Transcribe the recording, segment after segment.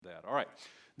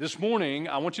This morning,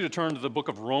 I want you to turn to the book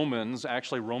of Romans,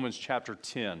 actually Romans chapter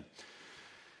 10.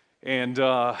 And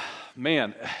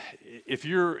man, if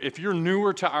you're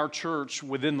newer to our church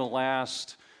within the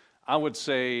last, I would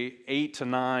say 8 to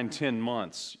 9, 10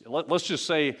 months, let's just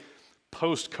say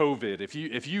post-COVID.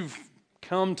 If you've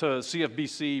come to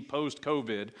CFBC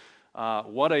post-COVID,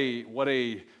 what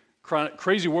a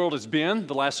crazy world it's been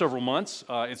the last several months.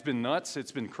 It's been nuts.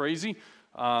 It's been crazy.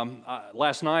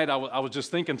 Last night, I was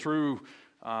just thinking through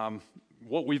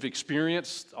what we've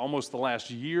experienced almost the last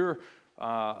year.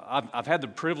 I've had the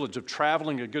privilege of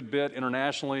traveling a good bit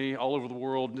internationally, all over the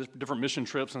world, different mission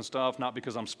trips and stuff, not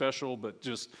because I'm special, but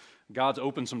just God's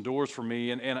opened some doors for me.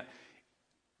 And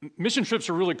mission trips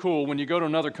are really cool. When you go to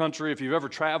another country, if you've ever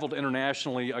traveled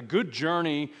internationally, a good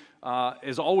journey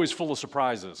is always full of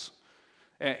surprises.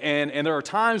 And there are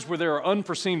times where there are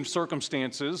unforeseen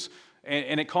circumstances,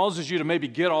 and it causes you to maybe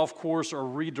get off course or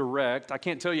redirect. I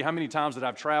can't tell you how many times that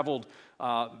I've traveled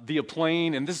via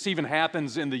plane, and this even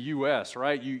happens in the U.S.,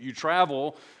 right? You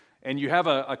travel, and you have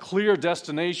a clear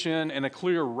destination and a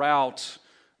clear route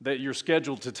that you're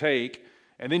scheduled to take,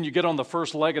 and then you get on the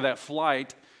first leg of that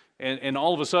flight, and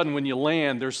all of a sudden when you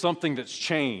land, there's something that's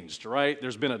changed, right?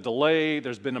 There's been a delay,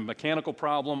 there's been a mechanical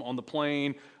problem on the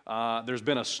plane, there's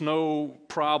been a snow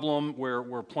problem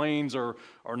where planes are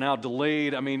now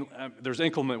delayed. I mean, there's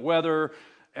inclement weather.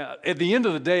 At the end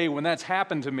of the day, when that's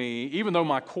happened to me, even though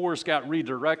my course got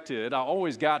redirected, I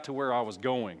always got to where I was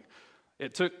going.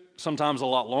 It took sometimes a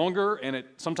lot longer, and it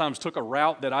sometimes took a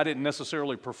route that I didn't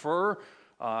necessarily prefer,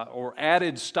 or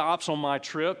added stops on my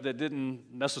trip that didn't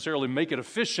necessarily make it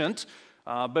efficient.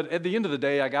 But at the end of the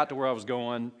day, I got to where I was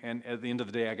going, and at the end of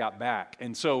the day, I got back.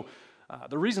 And so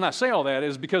the reason I say all that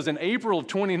is because in April of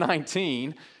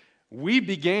 2019, we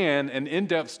began an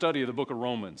in-depth study of the book of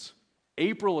Romans.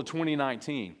 April of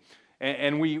 2019.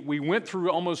 And we went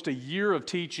through almost a year of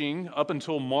teaching up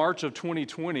until March of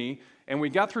 2020, and we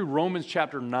got through Romans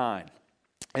chapter 9.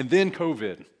 And then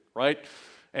COVID, right?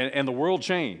 And the world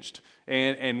changed.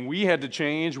 And we had to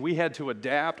change, we had to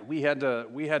adapt, we had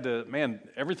to, man,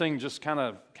 everything just kind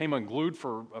of came unglued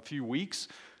for a few weeks.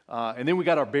 And then we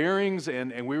got our bearings,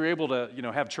 and we were able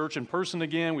to, have church in person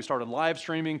again. We started live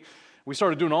streaming. We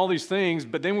started doing all these things,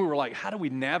 but then we were like, how do we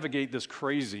navigate this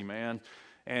crazy, man?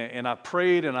 And I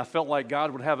prayed, and I felt like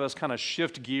God would have us kind of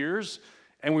shift gears,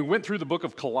 and we went through the book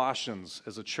of Colossians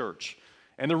as a church.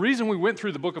 And the reason we went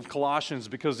through the book of Colossians,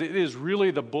 because it is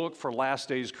really the book for last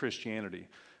days Christianity.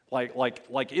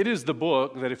 Like it is the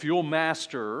book that if you'll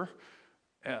master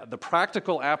the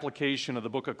practical application of the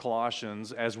book of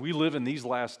Colossians as we live in these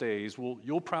last days,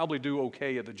 you'll probably do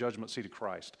okay at the judgment seat of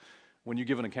Christ when you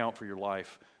give an account for your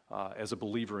life as a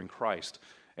believer in Christ.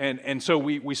 And so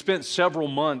we spent several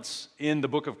months in the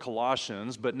book of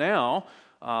Colossians, but now,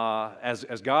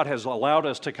 as God has allowed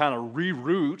us to kind of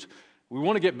reroute, we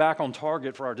want to get back on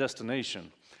target for our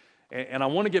destination. And I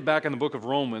want to get back in the book of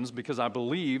Romans because I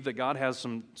believe that God has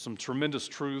some tremendous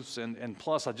truths, and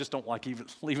plus I just don't like even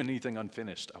leaving anything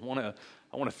unfinished. I want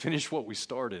to finish what we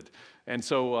started. And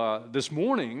so this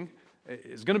morning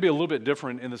is going to be a little bit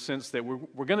different in the sense that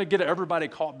we're going to get everybody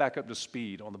caught back up to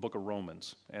speed on the book of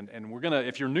Romans. And we're going to,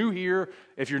 if you're new here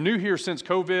since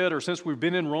COVID or since we've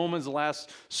been in Romans the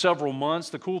last several months,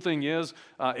 the cool thing is,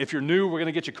 if you're new, we're going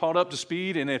to get you caught up to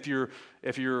speed. And if you're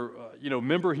a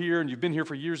member here and you've been here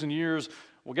for years and years,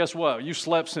 well, guess what? You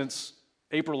slept since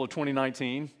April of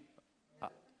 2019.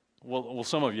 Well,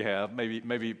 some of you have.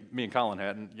 Maybe me and Colin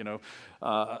hadn't,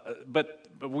 But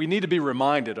we need to be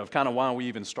reminded of kind of why we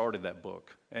even started that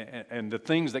book and the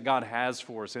things that God has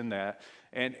for us in that.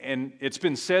 And it's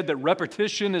been said that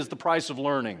repetition is the price of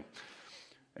learning.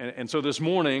 And so this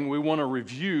morning, we want to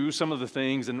review some of the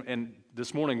things, and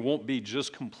this morning won't be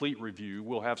just complete review.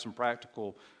 We'll have some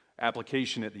practical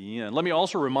application at the end. Let me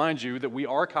also remind you that we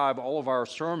archive all of our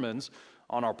sermons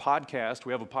on our podcast.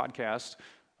 We have a podcast.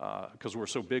 Because we're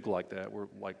so big like that.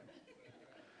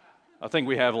 I think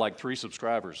we have like 3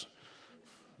 subscribers.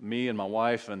 Me and my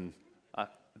wife and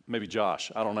maybe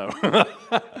Josh. I don't know.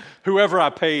 Whoever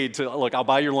I paid to, look, I'll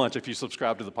buy your lunch if you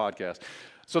subscribe to the podcast.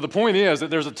 So the point is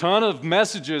that there's a ton of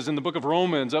messages in the book of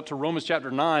Romans up to Romans chapter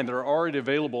 9 that are already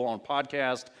available on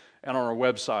podcast and on our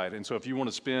website. And so if you want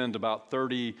to spend about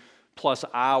 30 plus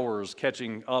hours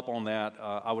catching up on that,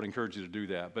 I would encourage you to do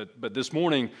that. But this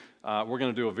morning, we're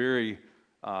going to do a very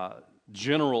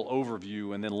general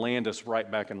overview and then land us right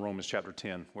back in Romans chapter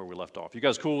 10 where we left off. You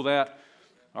guys cool with that?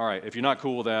 All right. If you're not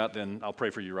cool with that, then I'll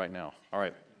pray for you right now. All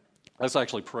right. Let's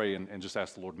actually pray and just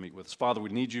ask the Lord to meet with us. Father,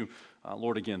 we need you.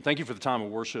 Lord, again, thank you for the time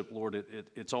of worship. Lord,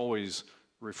 it's always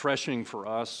refreshing for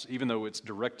us, even though it's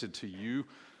directed to you.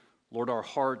 Lord, our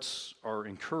hearts are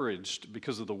encouraged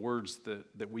because of the words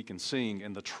that we can sing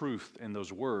and the truth in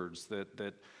those words,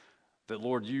 that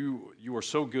Lord, you are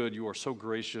so good, you are so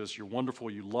gracious, you're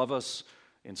wonderful, you love us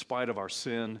in spite of our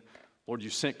sin. Lord, you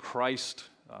sent Christ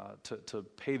to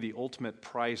pay the ultimate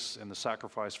price and the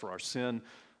sacrifice for our sin.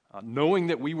 Knowing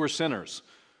that we were sinners,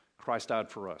 Christ died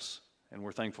for us, and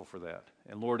we're thankful for that.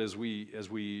 And Lord, as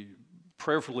we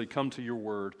prayerfully come to your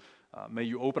word, may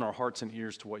you open our hearts and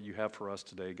ears to what you have for us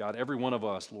today. God, every one of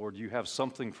us, Lord, you have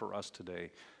something for us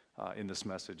today in this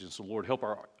message. And so, Lord, help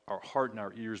our heart and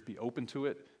our ears be open to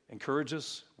it. Encourage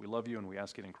us. We love you, and we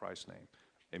ask it in Christ's name.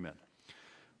 Amen.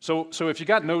 So if you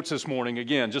got notes this morning,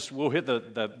 again, we'll hit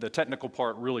the technical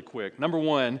part really quick. Number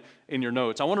one in your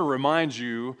notes, I want to remind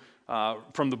you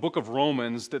from the book of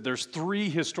Romans that there's 3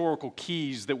 historical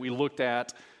keys that we looked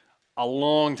at a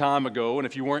long time ago. And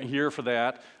if you weren't here for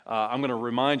that, I'm going to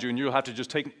remind you, and you'll have to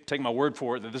just take my word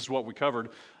for it that this is what we covered.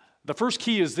 The first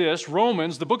key is this: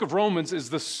 Romans, the book of Romans, is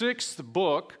the 6th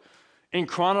book in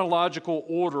chronological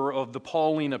order of the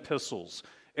Pauline epistles.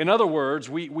 In other words,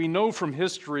 we know from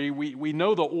history, we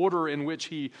know the order in which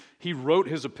he wrote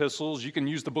his epistles. You can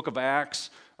use the book of Acts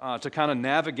to kind of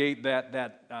navigate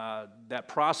that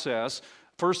process.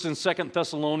 1st and 2nd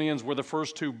Thessalonians were the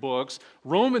first 2 books.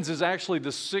 Romans is actually the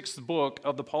 6th book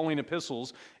of the Pauline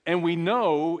epistles, and we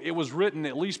know it was written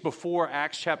at least before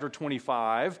Acts chapter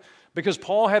 25 because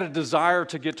Paul had a desire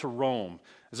to get to Rome.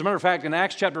 As a matter of fact, in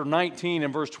Acts chapter 19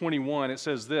 and verse 21, it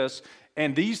says this: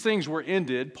 "And these things were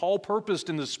ended, Paul purposed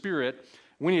in the Spirit,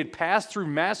 when he had passed through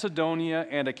Macedonia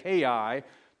and Achaia,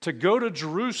 to go to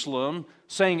Jerusalem,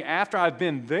 saying, after I've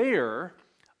been there,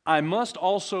 I must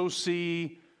also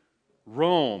see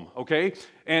Rome." Okay?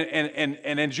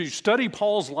 And as you study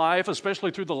Paul's life,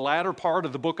 especially through the latter part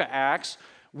of the book of Acts,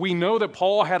 we know that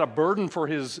Paul had a burden for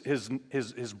his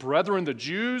brethren, the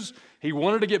Jews. He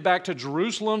wanted to get back to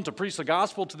Jerusalem to preach the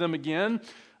gospel to them again.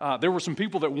 There were some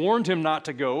people that warned him not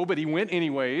to go, but he went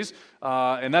anyways.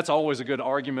 And that's always a good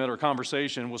argument or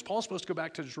conversation. Was Paul supposed to go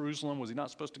back to Jerusalem? Was he not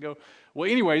supposed to go?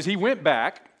 Well, anyways, he went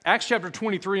back. Acts chapter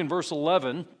 23 and verse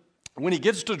 11, when he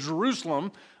gets to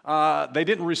Jerusalem, they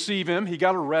didn't receive him. He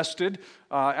got arrested.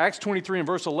 Acts 23 and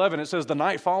verse 11, it says, "The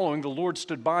night following, the Lord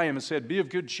stood by him and said, 'Be of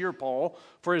good cheer, Paul,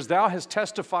 for as thou hast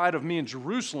testified of me in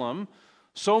Jerusalem,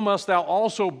 so must thou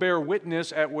also bear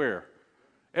witness at where?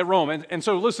 At Rome.'" And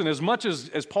so listen, as much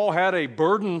as Paul had a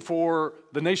burden for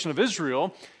the nation of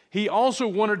Israel, he also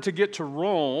wanted to get to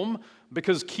Rome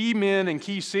because key men and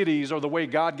key cities are the way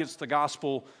God gets the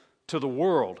gospel to the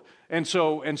world. And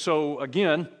so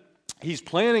again, he's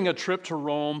planning a trip to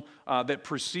Rome that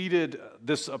preceded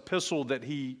this epistle that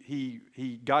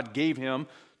God gave him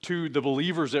to the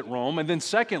believers at Rome. And then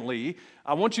secondly,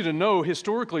 I want you to know,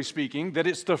 historically speaking, that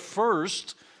it's the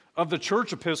first of the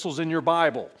church epistles in your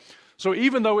Bible. So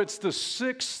even though it's the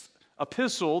 6th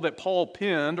epistle that Paul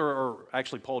penned, or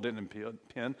actually Paul didn't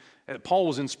pen, Paul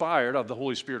was inspired of the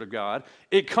Holy Spirit of God,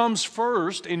 it comes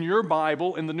first in your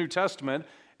Bible in the New Testament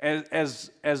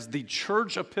as the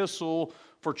church epistle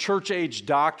for church age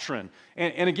doctrine.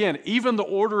 And again, even the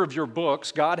order of your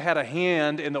books, God had a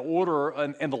hand in the order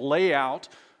and the layout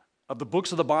of the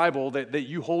books of the Bible that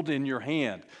you hold in your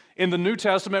hand. In the New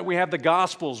Testament, we have the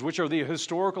Gospels, which are the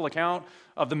historical account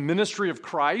of the ministry of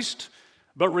Christ.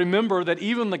 But remember that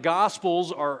even the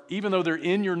Gospels even though they're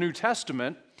in your New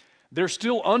Testament, they're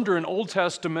still under an Old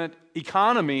Testament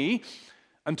economy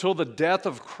until the death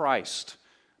of Christ.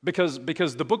 Because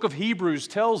the book of Hebrews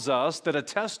tells us that a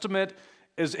testament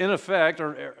is in effect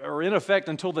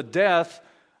until the death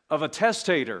of a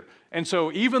testator. And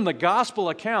so even the gospel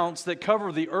accounts that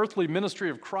cover the earthly ministry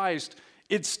of Christ,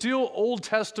 it's still Old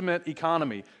Testament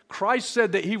economy. Christ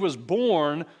said that he was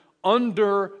born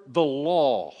under the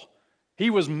law. He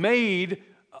was made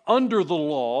under the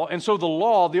law, and so the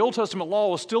Old Testament law,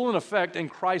 was still in effect in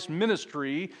Christ's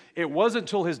ministry. It wasn't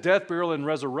until his death, burial, and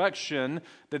resurrection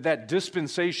that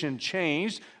dispensation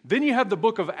changed. Then you have the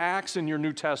book of Acts in your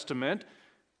New Testament,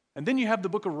 and then you have the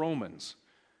book of Romans.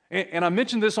 And I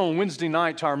mentioned this on Wednesday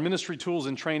night to our ministry tools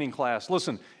and training class.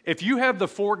 Listen, if you have the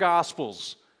 4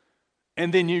 Gospels,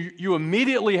 and then you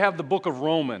immediately have the book of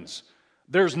Romans,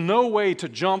 there's no way to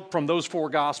jump from those 4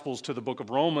 Gospels to the book of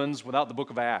Romans without the book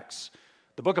of Acts.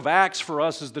 The book of Acts for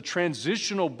us is the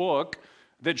transitional book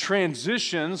that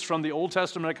transitions from the Old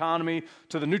Testament economy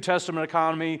to the New Testament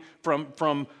economy. In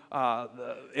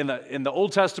the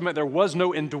Old Testament, there was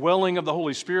no indwelling of the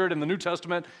Holy Spirit. In the New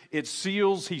Testament, he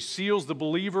seals the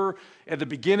believer. At the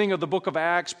beginning of the book of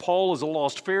Acts, Paul is a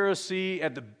lost Pharisee.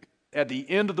 At the At the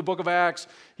end of the book of Acts,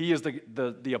 he is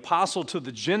the apostle to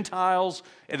the Gentiles.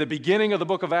 At the beginning of the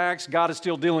book of Acts, God is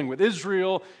still dealing with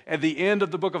Israel. At the end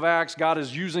of the book of Acts, God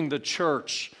is using the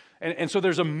church. And so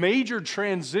there's a major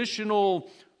transitional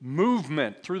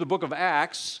movement through the book of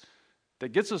Acts that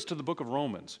gets us to the book of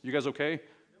Romans. You guys okay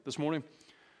this morning?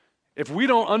 If we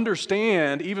don't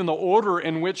understand even the order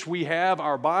in which we have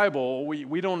our Bible,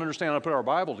 we don't understand how to put our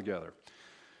Bible together.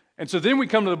 And so then we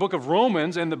come to the book of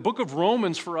Romans, and the book of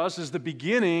Romans for us is the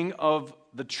beginning of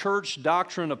the church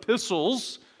doctrine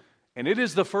epistles, and it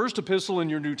is the first epistle in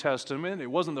your New Testament.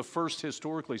 It wasn't the first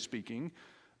historically speaking,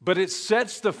 but it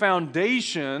sets the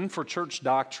foundation for church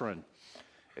doctrine.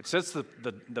 It sets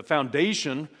the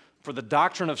foundation for the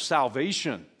doctrine of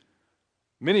salvation.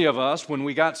 Many of us, when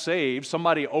we got saved,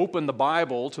 somebody opened the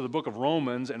Bible to the book of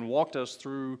Romans and walked us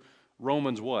through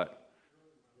Romans what?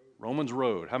 Romans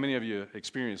Road. How many of you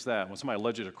experienced that? When somebody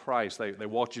led you to Christ, they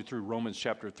walked you through Romans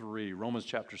chapter 3, Romans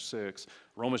chapter 6,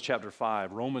 Romans chapter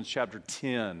 5, Romans chapter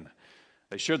 10.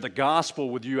 They shared the gospel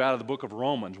with you out of the book of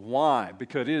Romans. Why?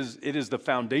 Because it is the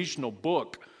foundational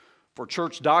book for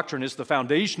church doctrine. It's the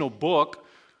foundational book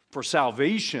for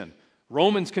salvation.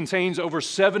 Romans contains over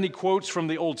 70 quotes from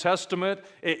the Old Testament.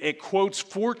 It quotes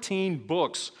 14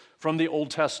 books from the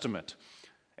Old Testament.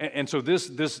 And so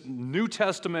this New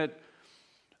Testament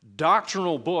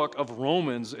doctrinal book of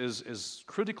Romans is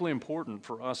critically important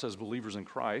for us as believers in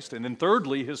Christ. And then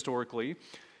thirdly, historically,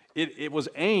 it was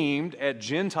aimed at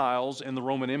Gentiles in the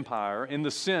Roman Empire in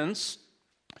the sense,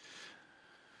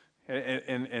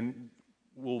 and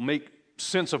we'll make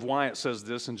sense of why it says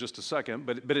this in just a second,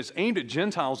 but it's aimed at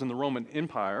Gentiles in the Roman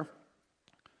Empire.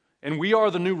 And we are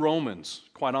the new Romans,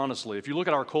 quite honestly. If you look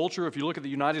at our culture, if you look at the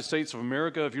United States of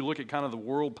America, if you look at kind of the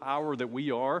world power that we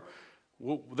are,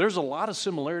 well, there's a lot of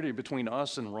similarity between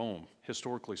us and Rome,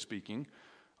 historically speaking.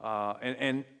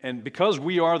 And because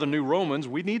we are the new Romans,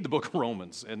 we need the book of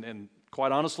Romans. And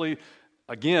quite honestly,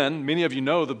 again, many of you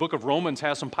know the book of Romans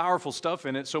has some powerful stuff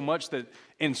in it, so much that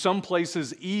in some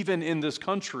places, even in this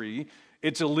country,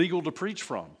 it's illegal to preach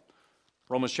from.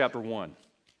 Romans chapter 1.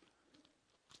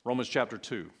 Romans chapter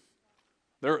 2.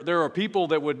 There are people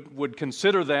that would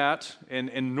consider that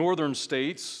in northern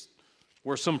states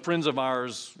where some friends of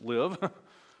ours live.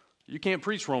 You can't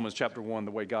preach Romans chapter 1 the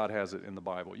way God has it in the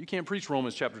Bible. You can't preach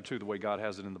Romans chapter 2 the way God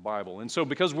has it in the Bible. And so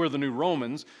because we're the new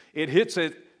Romans, it hits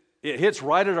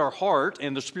right at our heart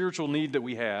and the spiritual need that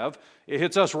we have. It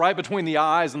hits us right between the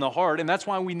eyes and the heart, and that's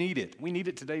why we need it. We need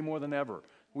it today more than ever.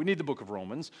 We need the book of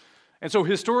Romans. And so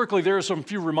historically, there are some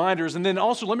few reminders. And then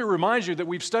also, let me remind you that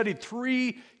we've studied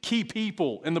 3 key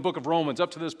people in the book of Romans up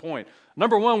to this point.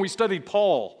 Number 1, we studied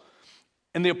Paul.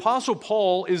 And the Apostle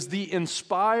Paul is the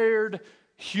inspired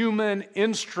human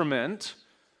instrument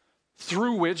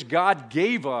through which God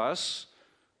gave us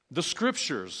the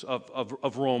scriptures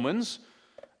of Romans.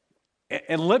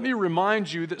 And let me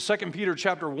remind you that 2 Peter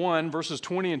chapter 1, verses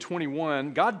 20 and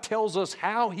 21, God tells us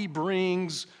how he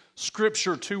brings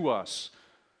scripture to us.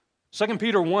 2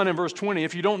 Peter 1 and verse 20,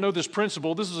 if you don't know this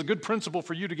principle, this is a good principle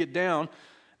for you to get down.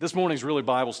 This morning's really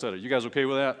Bible study. You guys okay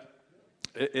with that?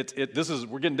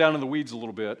 We're getting down in the weeds a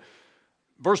little bit.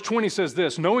 Verse 20 says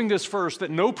this, knowing this first,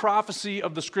 that no prophecy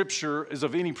of the Scripture is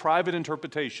of any private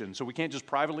interpretation. So we can't just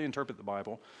privately interpret the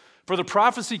Bible. For the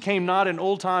prophecy came not in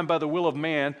old time by the will of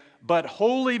man, but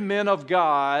holy men of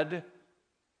God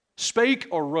spake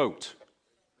or wrote.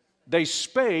 They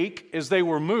spake as they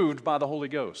were moved by the Holy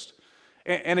Ghost.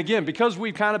 And again, because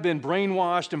we've kind of been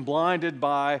brainwashed and blinded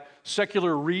by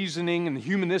secular reasoning and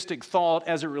humanistic thought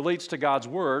as it relates to God's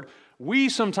Word, we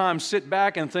sometimes sit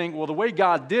back and think, well, the way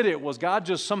God did it was God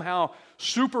just somehow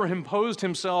superimposed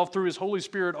himself through his Holy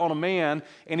Spirit on a man,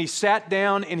 and he sat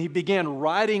down and he began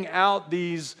writing out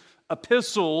these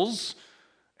epistles,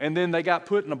 and then they got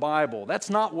put in a Bible. That's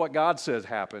not what God says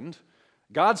happened.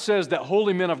 God says that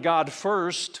holy men of God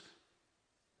first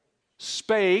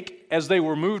spake as they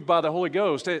were moved by the Holy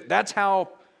Ghost. That's how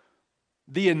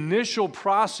the initial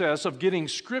process of getting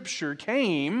Scripture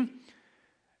came,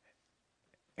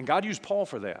 and God used Paul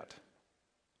for that.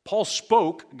 Paul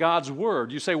spoke God's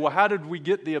word. You say, well, how did we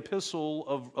get the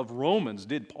epistle of Romans?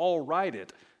 Did Paul write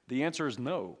it? The answer is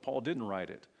no, Paul didn't write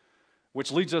it.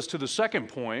 Which leads us to the second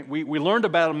point. We learned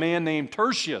about a man named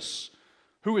Tertius,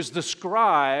 who is the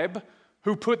scribe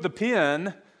who put the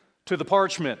pen to the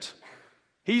parchment.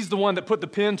 He's the one that put the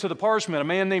pen to the parchment, a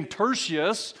man named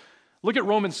Tertius. Look at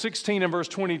Romans 16 and verse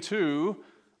 22.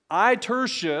 I,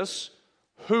 Tertius,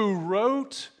 who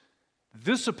wrote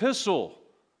this epistle.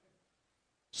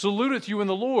 saluteth you in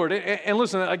the Lord. And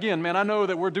listen, again, man, I know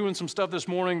that we're doing some stuff this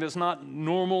morning that's not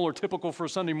normal or typical for a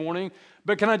Sunday morning,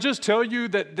 but can I just tell you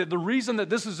that the reason that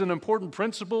this is an important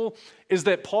principle is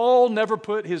that Paul never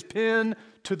put his pen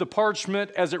to the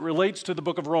parchment as it relates to the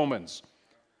book of Romans.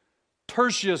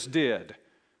 Tertius did.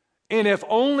 And if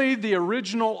only the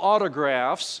original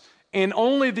autographs and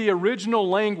only the original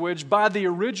language by the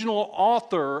original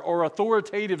author or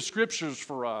authoritative scriptures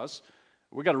for us,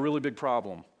 we got a really big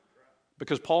problem.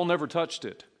 Because Paul never touched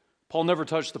it. Paul never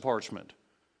touched the parchment.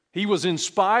 He was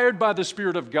inspired by the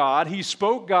Spirit of God. He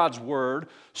spoke God's word.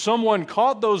 Someone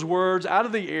caught those words out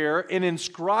of the air and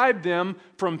inscribed them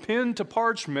from pen to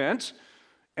parchment.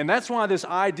 And that's why this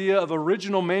idea of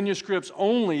original manuscripts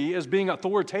only as being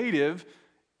authoritative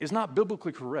is not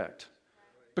biblically correct.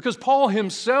 Because Paul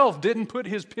himself didn't put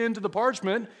his pen to the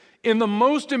parchment in the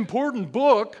most important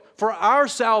book for our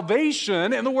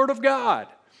salvation in the Word of God.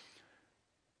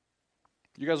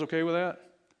 You guys okay with that?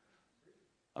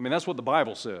 I mean, that's what the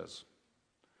Bible says.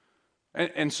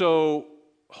 And so,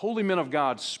 holy men of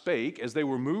God spake as they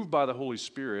were moved by the Holy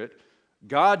Spirit.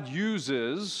 God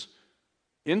uses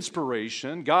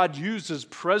inspiration. God uses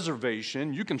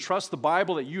preservation. You can trust the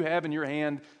Bible that you have in your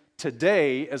hand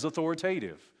today as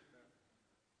authoritative.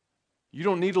 You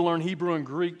don't need to learn Hebrew and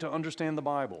Greek to understand the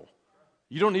Bible.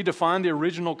 You don't need to find the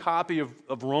original copy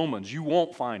of Romans. You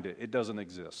won't find it. It doesn't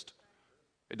exist.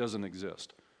 It doesn't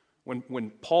exist. When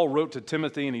Paul wrote to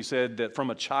Timothy and he said that from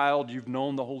a child you've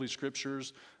known the Holy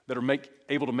Scriptures that are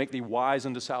able to make thee wise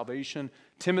unto salvation,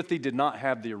 Timothy did not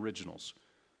have the originals.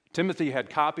 Timothy had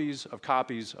copies of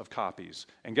copies of copies.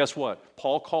 And guess what?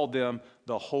 Paul called them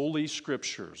the Holy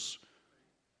Scriptures.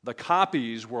 The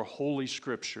copies were Holy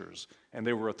Scriptures, and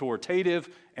they were authoritative,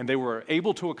 and they were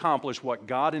able to accomplish what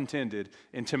God intended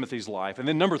in Timothy's life. And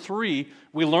then number 3,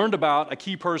 we learned about a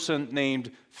key person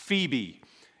named Phoebe.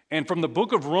 And from the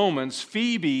book of Romans,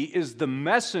 Phoebe is the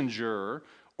messenger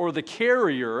or the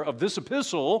carrier of this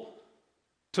epistle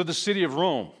to the city of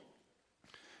Rome.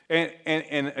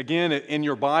 And again, in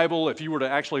your Bible, if you were to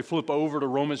actually flip over to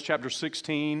Romans chapter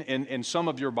 16, in some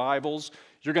of your Bibles,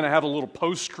 you're going to have a little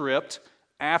postscript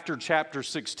after chapter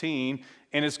 16,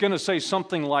 and it's going to say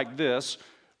something like this: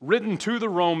 written to the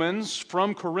Romans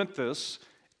from Corinthus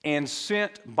and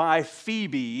sent by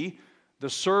Phoebe, the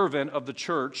servant of the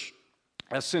church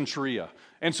at Cenchrea.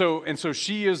 And so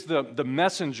she is the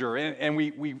messenger, and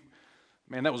we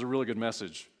man, that was a really good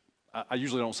message. I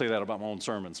usually don't say that about my own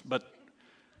sermons, but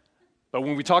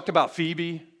when we talked about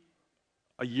Phoebe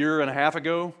a year and a half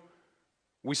ago,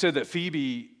 we said that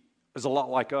Phoebe is a lot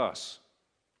like us.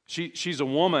 She's a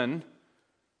woman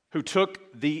who took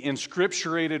the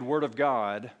inscripturated Word of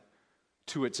God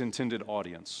to its intended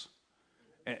audience.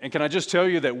 And can I just tell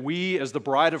you that we as the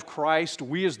bride of Christ,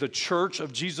 we as the church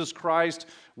of Jesus Christ,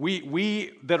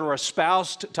 we that are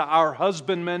espoused to our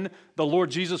husbandman, the Lord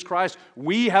Jesus Christ,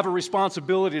 we have a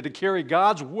responsibility to carry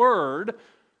God's Word,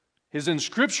 His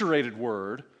inscripturated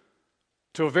Word,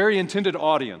 to a very intended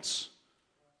audience,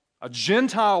 a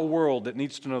Gentile world that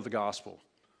needs to know the gospel,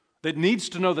 that needs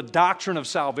to know the doctrine of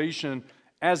salvation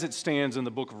as it stands in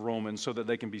the book of Romans so that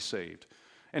they can be saved.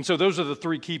 And so those are the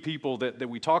 3 key people that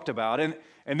we talked about. And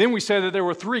then we said that there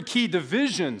were 3 key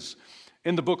divisions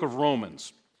in the book of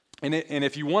Romans. And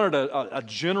if you wanted a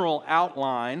general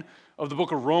outline of the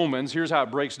book of Romans, here's how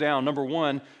it breaks down. Number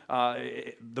 1,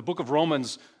 the book of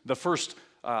Romans, the first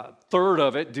third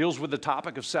of it deals with the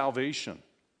topic of salvation.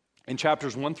 In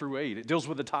chapters 1 through 8, it deals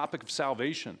with the topic of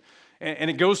salvation. And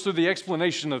it goes through the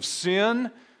explanation of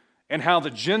sin and how the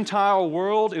Gentile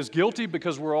world is guilty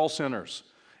because we're all sinners.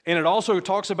 And it also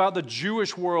talks about the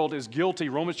Jewish world is guilty,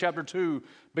 Romans chapter 2,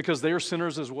 because they are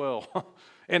sinners as well.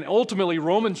 And ultimately,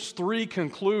 Romans 3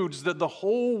 concludes that the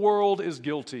whole world is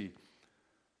guilty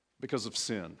because of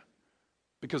sin.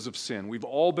 Because of sin. We've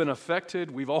all been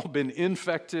affected, we've all been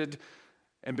infected,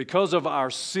 and because of our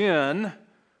sin,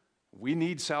 we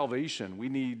need salvation. We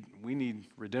need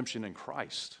redemption in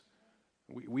Christ.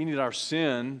 We need our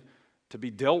sin to be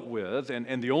dealt with,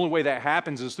 and the only way that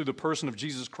happens is through the person of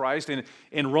Jesus Christ. And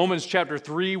in Romans chapter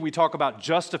 3, we talk about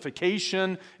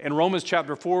justification. In Romans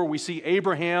chapter 4, we see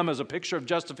Abraham as a picture of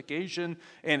justification.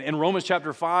 And in Romans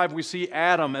chapter 5, we see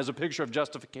Adam as a picture of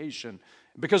justification.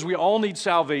 Because we all need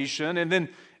salvation. And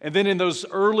then in those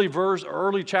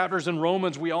early chapters in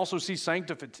Romans, we also see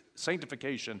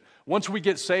sanctification. Once we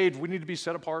get saved, we need to be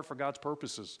set apart for God's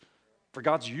purposes, for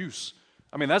God's use.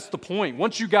 I mean, that's the point.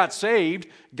 Once you got saved,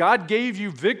 God gave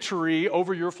you victory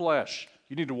over your flesh.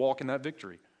 You need to walk in that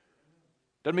victory.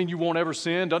 Doesn't mean you won't ever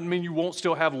sin. Doesn't mean you won't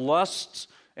still have lusts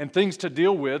and things to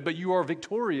deal with, but you are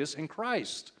victorious in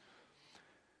Christ.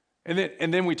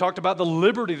 And then we talked about the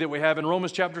liberty that we have in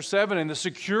Romans chapter 7 and the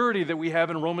security that we have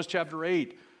in Romans chapter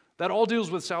 8. That all deals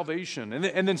with salvation.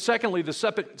 And then secondly, the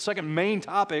second main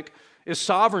topic is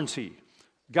sovereignty,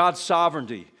 God's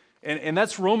sovereignty. And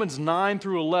that's Romans 9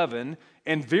 through 11.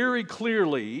 And very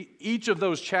clearly, each of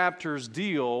those chapters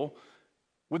deal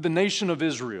with the nation of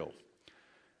Israel,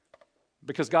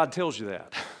 because God tells you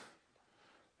that.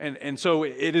 And so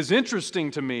it is interesting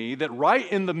to me that right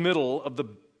in the middle of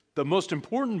the most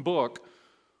important book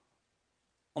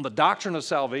on the doctrine of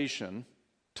salvation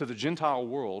to the Gentile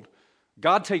world,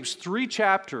 God takes 3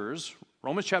 chapters,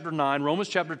 Romans chapter 9, Romans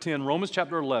chapter 10, Romans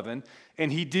chapter 11,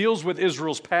 and he deals with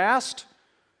Israel's past,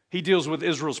 he deals with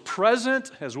Israel's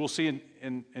present, as we'll see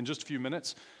in just a few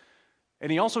minutes,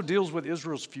 and he also deals with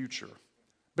Israel's future.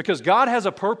 Because God has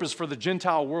a purpose for the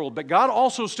Gentile world, but God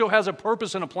also still has a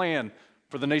purpose and a plan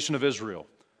for the nation of Israel.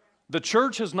 The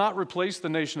church has not replaced the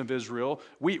nation of Israel.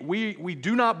 We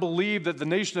do not believe that the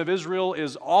nation of Israel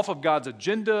is off of God's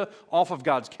agenda, off of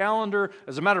God's calendar.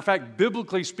 As a matter of fact,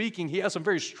 biblically speaking, he has some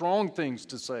very strong things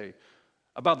to say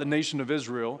about the nation of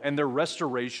Israel and their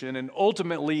restoration and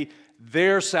ultimately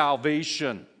their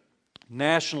salvation,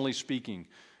 nationally speaking.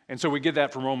 And so we get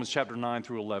that from Romans chapter 9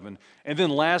 through 11. And then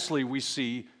lastly, we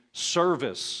see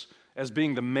service as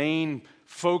being the main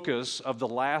focus of the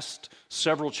last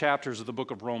several chapters of the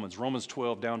book of Romans, Romans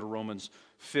 12 down to Romans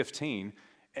 15.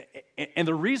 And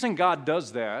the reason God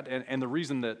does that, and the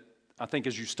reason that I think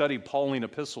as you study Pauline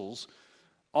epistles,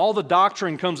 all the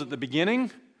doctrine comes at the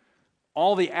beginning,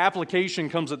 all the application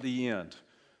comes at the end.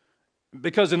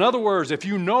 Because in other words, if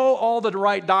you know all the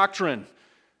right doctrine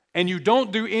and you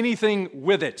don't do anything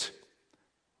with it,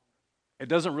 it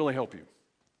doesn't really help you.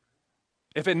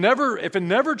 If it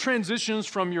never transitions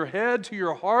from your head to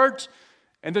your heart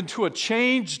and then to a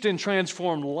changed and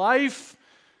transformed life,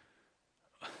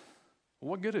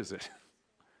 what good is it?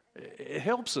 It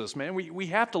helps us, man. We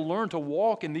have to learn to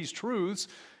walk in these truths.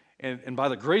 And by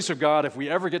the grace of God, if we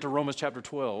ever get to Romans chapter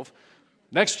 12,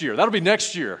 next year, that'll be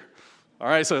next year. All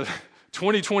right, so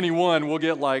 2021, we'll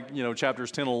get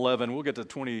chapters 10 and 11. We'll get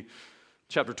to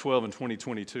chapter 12 in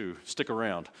 2022. Stick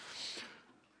around.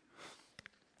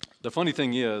 The funny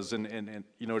thing is, and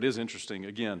it is interesting,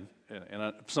 again,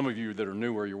 some of you that are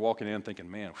newer, you're walking in thinking,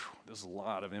 man, this is a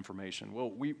lot of information.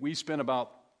 Well, we spent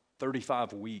about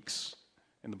 35 weeks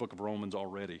in the book of Romans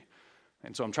already.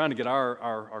 And so I'm trying to get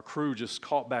our crew just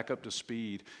caught back up to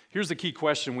speed. Here's the key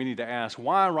question we need to ask.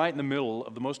 Why right in the middle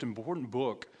of the most important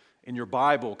book in your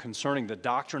Bible concerning the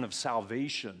doctrine of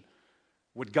salvation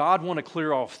would God want to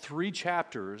clear off 3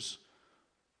 chapters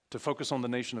to focus on the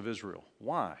nation of Israel?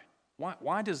 Why?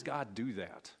 Why does God do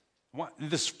that?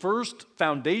 This first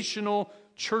foundational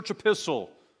church epistle,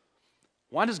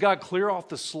 why does God clear off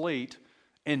the slate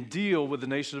and deal with the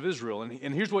nation of Israel?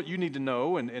 And here's what you need to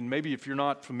know, and maybe if you're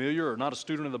not familiar or not a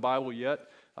student of the Bible yet,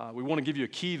 we want to give you a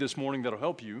key this morning that'll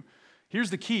help you. Here's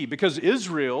the key, because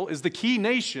Israel is the key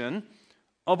nation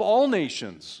of all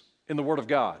nations in the Word of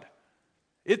God.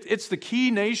 It's the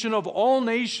key nation of all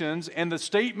nations, and the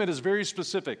statement is very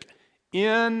specific.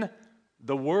 In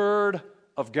the Word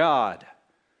of God.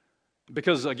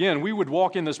 Because again, we would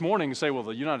walk in this morning and say, well,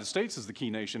 the United States is the key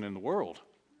nation in the world.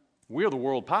 We are the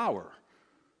world power.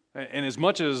 And as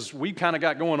much as we kind of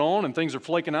got going on and things are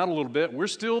flaking out a little bit, we're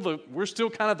still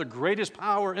kind of the greatest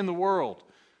power in the world.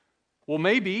 Well,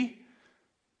 maybe,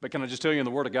 but can I just tell you in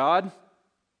the Word of God,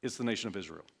 it's the nation of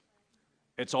Israel.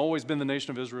 It's always been the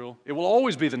nation of Israel. It will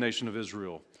always be the nation of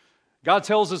Israel. God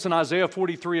tells us in Isaiah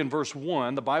 43 and verse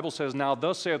 1, the Bible says, now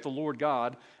thus saith the Lord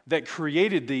God, that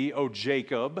created thee, O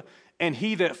Jacob, and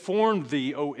he that formed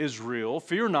thee, O Israel,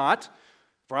 fear not,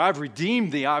 for I have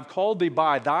redeemed thee, I have called thee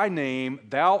by thy name,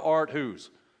 thou art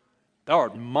whose? Thou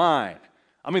art mine.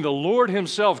 I mean, the Lord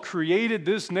himself created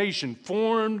this nation,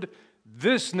 formed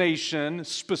this nation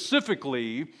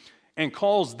specifically, and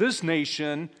calls this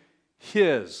nation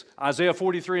his. Isaiah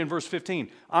 43 and verse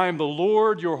 15. I am the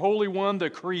Lord, your Holy One,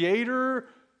 the Creator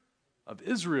of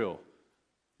Israel,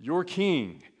 your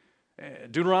King.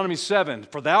 Deuteronomy 7.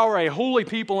 For thou art a holy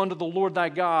people unto the Lord thy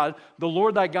God. The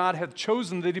Lord thy God hath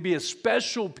chosen thee to be a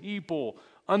special people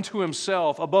unto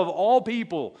himself above all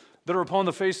people that are upon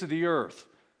the face of the earth.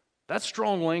 That's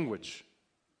strong language.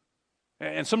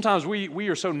 And sometimes we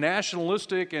are so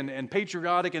nationalistic and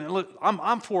patriotic. And look,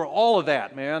 I'm for all of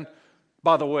that, man,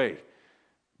 by the way.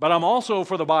 But I'm also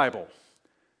for the Bible.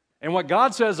 And what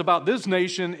God says about this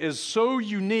nation is so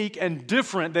unique and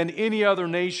different than any other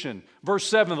nation. Verse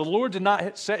 7, the Lord did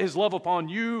not set his love upon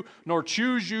you, nor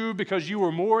choose you, because you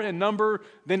were more in number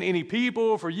than any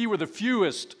people, for ye were the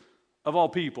fewest of all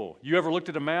people. You ever looked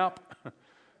at a map?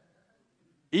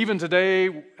 Even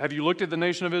today, have you looked at the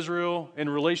nation of Israel in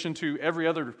relation to every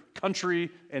other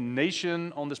country and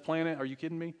nation on this planet? Are you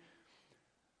kidding me?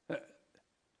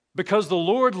 Because the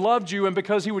Lord loved you and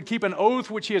because he would keep an oath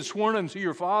which he had sworn unto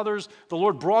your fathers, the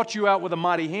Lord brought you out with a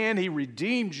mighty hand. He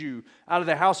redeemed you out of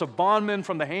the house of bondmen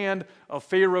from the hand of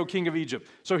Pharaoh, king of Egypt.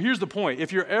 So here's the point.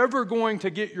 If you're ever going to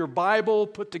get your Bible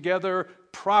put together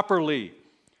properly,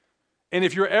 and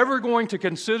if you're ever going to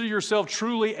consider yourself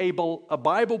truly a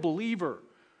Bible believer,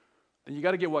 then you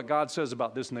got to get what God says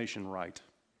about this nation right.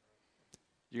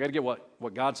 You got to get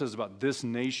what God says about this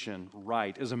nation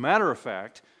right. As a matter of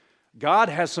fact, God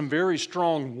has some very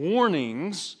strong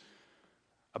warnings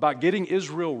about getting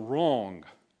Israel wrong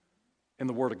in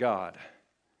the Word of God.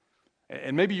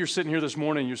 And maybe you're sitting here this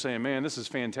morning and you're saying, man, this is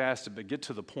fantastic, but get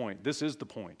to the point. This is the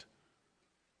point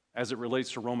as it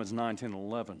relates to Romans 9, 10, and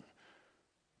 11.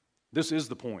 This is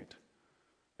the point.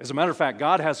 As a matter of fact,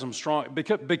 God has some strong,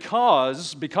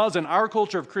 because in our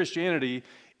culture of Christianity,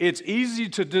 it's easy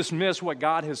to dismiss what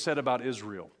God has said about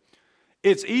Israel.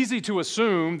 It's easy to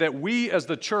assume that we as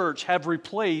the church have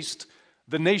replaced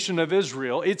the nation of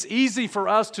Israel. It's easy for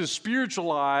us to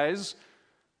spiritualize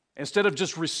instead of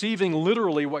just receiving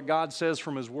literally what God says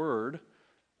from His Word.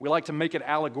 We like to make it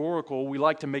allegorical. We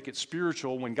like to make it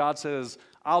spiritual when God says,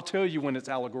 I'll tell you when it's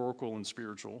allegorical and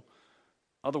spiritual.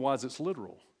 Otherwise, it's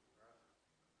literal.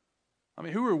 I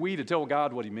mean, who are we to tell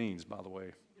God what He means, by the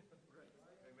way?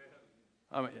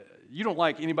 I mean, you don't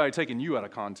like anybody taking you out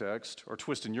of context or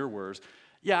twisting your words.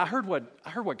 Yeah, I heard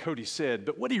what Cody said,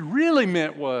 but what he really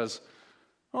meant was,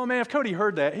 oh man, if Cody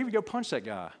heard that, he would go punch that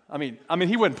guy. I mean,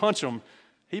 he wouldn't punch him.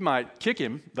 He might kick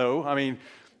him, though. I mean,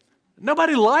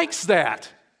 nobody likes that.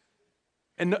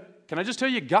 And can I just tell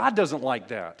you, God doesn't like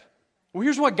that. Well,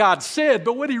 here's what God said,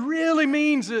 but what He really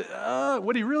means is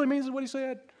what He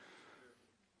said.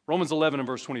 Romans 11 and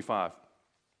verse 25.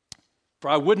 For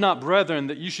I would not, brethren,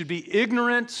 that you should be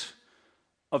ignorant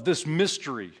of this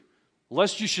mystery,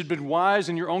 lest you should be wise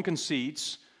in your own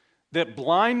conceits, that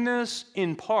blindness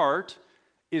in part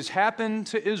is happened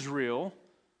to Israel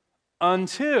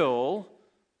until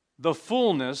the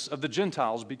fullness of the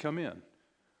Gentiles be come in.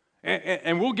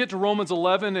 And we'll get to Romans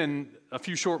 11 in a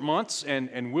few short months,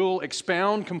 and we'll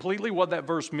expound completely what that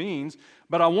verse means.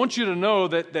 But I want you to know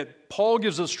that Paul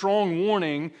gives a strong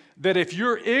warning that if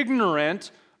you're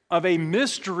ignorant of a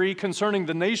mystery concerning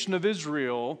the nation of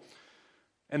Israel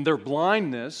and their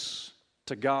blindness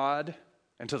to God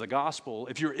and to the gospel,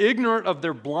 if you're ignorant of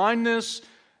their blindness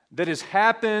that has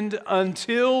happened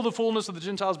until the fullness of the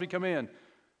Gentiles be come in,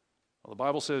 well, the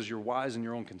Bible says you're wise in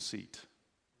your own conceit.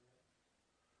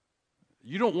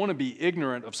 You don't want to be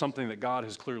ignorant of something that God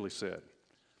has clearly said.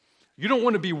 You don't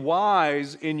want to be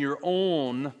wise in your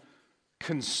own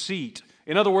conceit.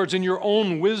 In other words, in your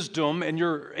own wisdom and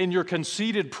in your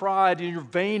conceited pride, in your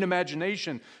vain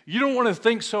imagination. You don't want to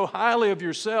think so highly of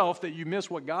yourself that you miss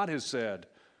what God has said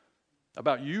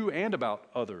about you and about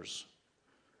others.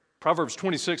 Proverbs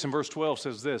 26 and verse 12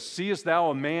 says this, seest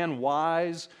thou a man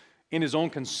wise in his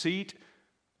own conceit?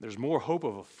 There's more hope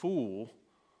of a fool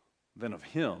than of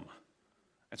him.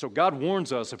 And so God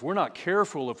warns us, if we're not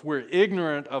careful, if we're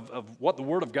ignorant of what the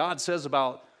Word of God says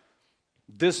about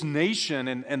this nation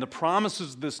and the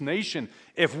promises of this nation,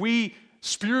 if we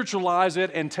spiritualize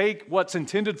it and take what's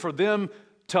intended for them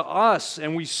to us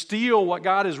and we steal what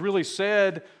God has really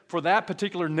said for that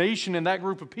particular nation and that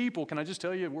group of people, can I just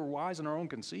tell you, we're wise in our own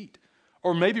conceit.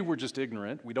 Or maybe we're just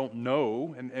ignorant, we don't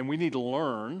know, and we need to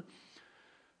learn.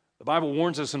 The Bible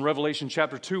warns us in Revelation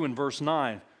chapter 2 and verse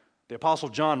 9. The Apostle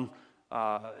John,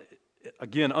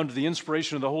 again, under the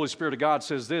inspiration of the Holy Spirit of God,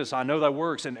 says this, I know thy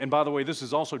works. And by the way, this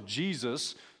is also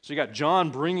Jesus. So you got John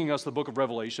bringing us the book of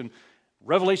Revelation.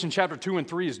 Revelation chapter 2 and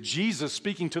 3 is Jesus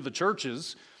speaking to the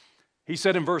churches. He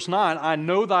said in verse 9, I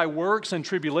know thy works and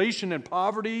tribulation and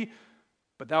poverty,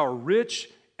 but thou art rich.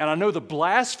 And I know the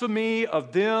blasphemy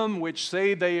of them which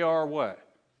say they are what?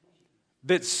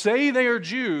 That say they are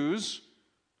Jews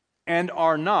and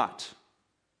are not,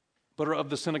 but are of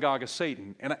the synagogue of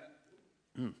Satan. And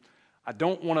I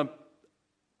don't want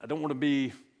to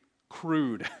be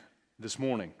crude this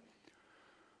morning,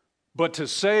 but to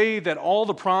say that all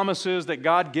the promises that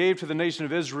God gave to the nation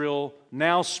of Israel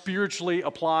now spiritually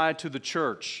apply to the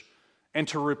church, and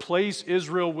to replace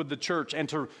Israel with the church, and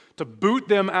to boot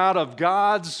them out of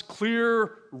God's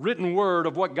clear written word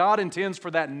of what God intends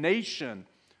for that nation,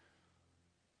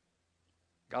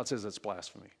 God says that's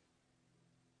blasphemy.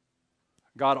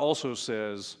 God also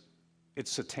says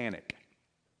it's satanic.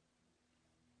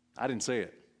 I didn't say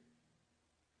it.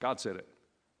 God said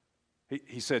it.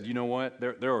 He said, you know what?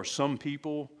 There are some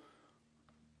people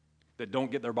that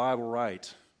don't get their Bible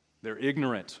right. They're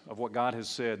ignorant of what God has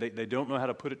said. They don't know how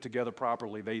to put it together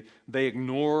properly. They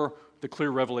ignore the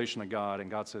clear revelation of God. And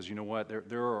God says, you know what?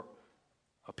 There are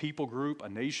a people group, a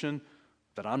nation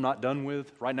that I'm not done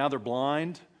with. Right now they're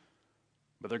blind,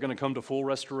 but they're going to come to full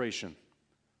restoration.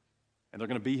 And they're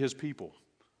going to be His people.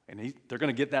 And they're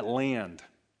going to get that land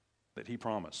that He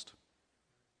promised.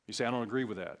 You say, I don't agree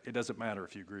with that. It doesn't matter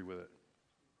if you agree with it.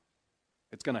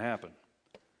 It's going to happen.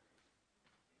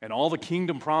 And all the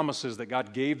kingdom promises that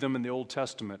God gave them in the Old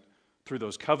Testament through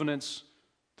those covenants,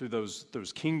 through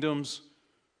those kingdoms,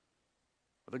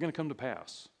 they're going to come to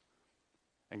pass.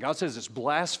 And God says it's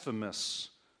blasphemous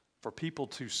for people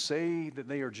to say that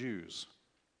they are Jews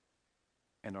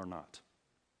and are not.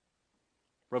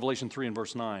 Revelation 3 and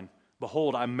verse 9,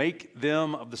 behold, I make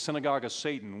them of the synagogue of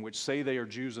Satan, which say they are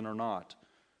Jews and are not,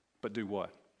 but do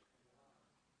what?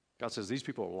 God says these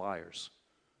people are liars.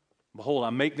 Behold, I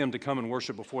make them to come and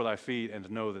worship before thy feet and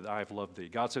to know that I have loved thee.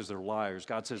 God says they're liars.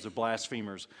 God says they're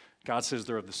blasphemers. God says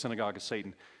they're of the synagogue of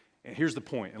Satan. And here's the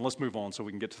point, and let's move on so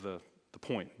we can get to the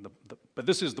point. But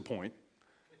this is the point.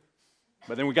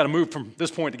 But then we've got to move from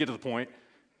this point to get to the point.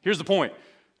 Here's the point.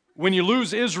 When you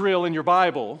lose Israel in your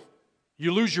Bible,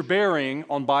 you lose your bearing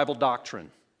on Bible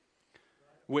doctrine.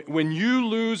 When you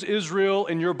lose Israel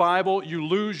in your Bible, you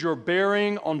lose your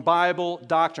bearing on Bible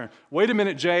doctrine. Wait a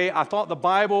minute, Jay. I thought the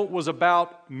Bible was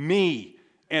about me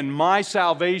and my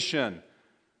salvation.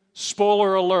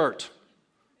 Spoiler alert.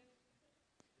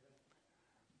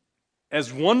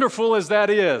 As wonderful as that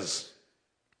is,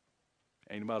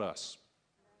 ain't about us.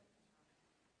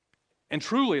 And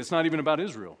truly, it's not even about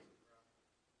Israel.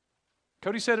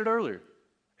 Cody said it earlier.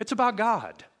 It's about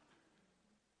God.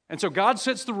 And so God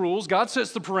sets the rules, God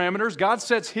sets the parameters, God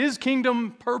sets His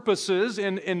kingdom purposes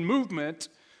in movement,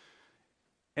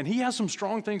 and He has some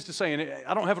strong things to say. And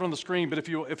I don't have it on the screen, but if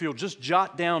you'll just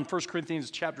jot down 1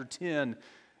 Corinthians chapter 10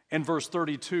 and verse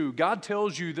 32, God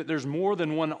tells you that there's more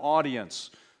than one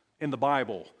audience in the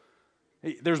Bible.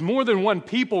 There's more than one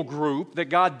people group that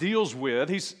God deals with.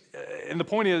 And the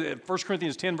point is, 1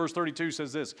 Corinthians 10 verse 32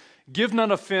 says this, give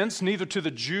none offense neither to the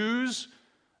Jews,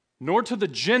 nor to the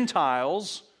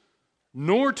Gentiles,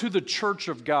 nor to the church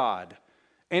of God.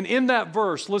 And in that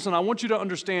verse, listen, I want you to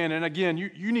understand, and again,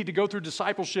 you need to go through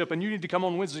discipleship and you need to come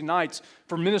on Wednesday nights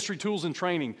for ministry tools and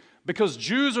training, because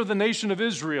Jews are the nation of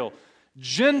Israel.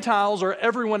 Gentiles are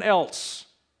everyone else.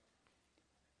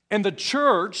 And the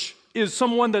church is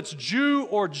someone that's Jew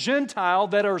or Gentile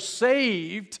that are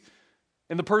saved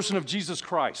in the person of Jesus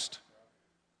Christ.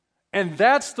 And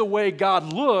that's the way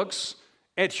God looks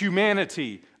at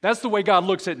humanity. That's the way God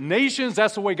looks at nations.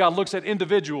 That's the way God looks at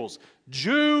individuals.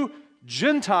 Jew,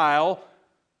 Gentile,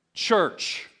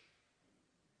 church.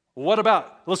 What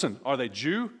about, listen, are they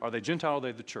Jew? Are they Gentile? Are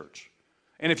they the church?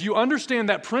 And if you understand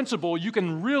that principle, you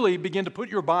can really begin to put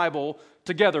your Bible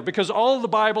together, because all of the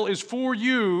Bible is for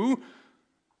you,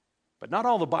 but not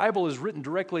all the Bible is written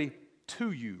directly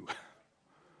to you.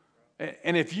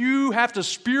 And if you have to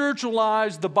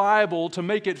spiritualize the Bible to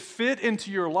make it fit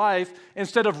into your life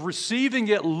instead of receiving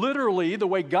it literally the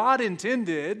way God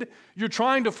intended, you're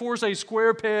trying to force a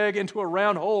square peg into a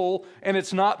round hole, and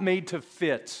it's not made to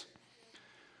fit.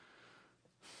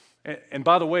 And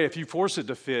by the way, if you force it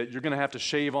to fit, you're going to have to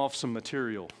shave off some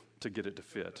material to get it to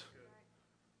fit.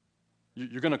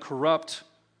 You're going to corrupt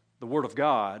the Word of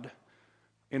God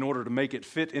in order to make it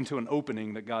fit into an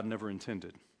opening that God never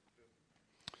intended.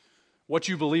 What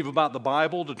you believe about the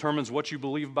Bible determines what you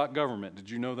believe about government. Did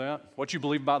you know that? What you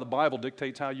believe about the Bible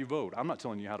dictates how you vote. I'm not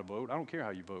telling you how to vote. I don't care how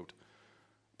you vote.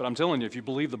 But I'm telling you, if you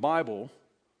believe the Bible,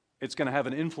 it's going to have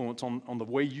an influence on the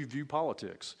way you view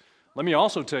politics. Let me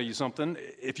also tell you something.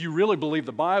 If you really believe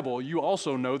the Bible, you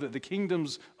also know that the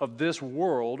kingdoms of this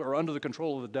world are under the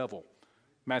control of the devil.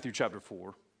 Matthew chapter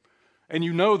 4. And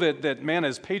you know that, man,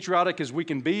 as patriotic as we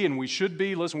can be, and we should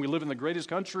be, listen, we live in the greatest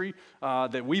country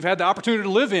that we've had the opportunity to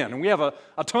live in, and we have a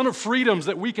ton of freedoms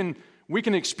that we can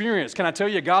experience. Can I tell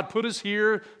you, God put us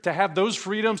here to have those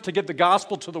freedoms to get the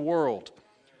gospel to the world.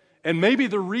 And maybe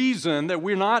the reason that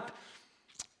we're not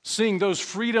seeing those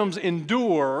freedoms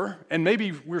endure, and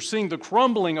maybe we're seeing the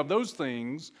crumbling of those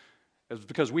things, is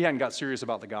because we hadn't got serious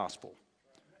about the gospel.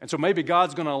 And so maybe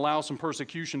God's going to allow some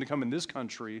persecution to come in this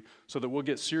country so that we'll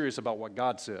get serious about what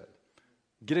God said.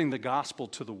 Getting the gospel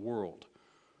to the world.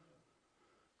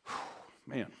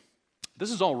 Man,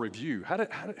 this is all review.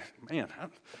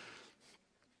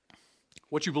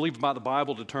 What you believe about the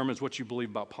Bible determines what you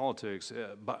believe about politics.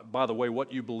 By the way,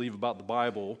 what you believe about the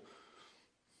Bible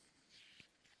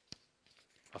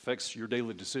affects your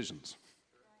daily decisions.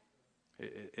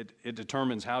 It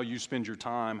determines how you spend your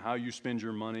time, how you spend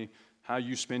your money, how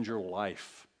you spend your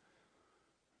life.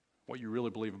 what you really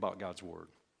believe about God's Word.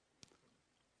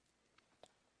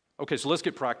 Okay, so let's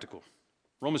get practical.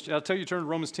 I'll tell you, turn to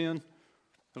Romans 10. It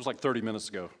was like 30 minutes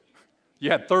ago.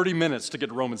 You had 30 minutes to get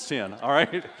to Romans 10, all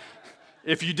right?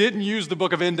 If you didn't use the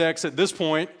book of index at this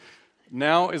point,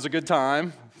 now is a good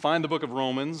time. Find the book of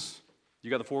Romans. You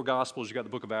got the 4 Gospels, you got the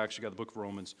book of Acts, you got the book of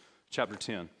Romans, chapter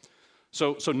 10.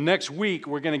 So next week,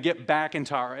 we're going to get back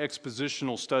into our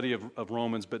expositional study of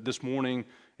Romans, but this morning,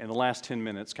 in the last 10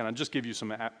 minutes, can I just give you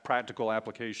some practical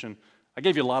application? I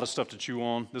gave you a lot of stuff to chew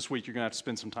on. This week, you're going to have to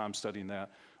spend some time studying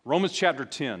that. Romans chapter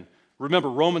 10. Remember,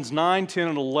 Romans 9, 10,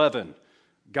 and 11.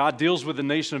 God deals with the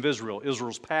nation of Israel.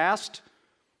 Israel's past,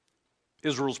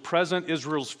 Israel's present,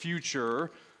 Israel's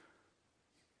future.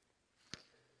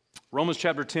 Romans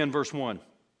chapter 10, verse 1.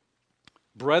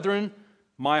 Brethren,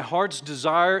 my heart's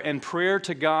desire and prayer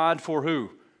to God for who?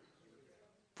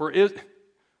 For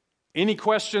any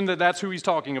question that's who he's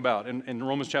talking about in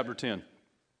Romans chapter 10.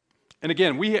 And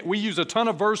again, we use a ton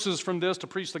of verses from this to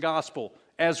preach the gospel,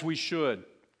 as we should.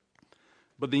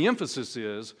 But the emphasis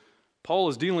is, Paul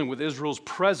is dealing with Israel's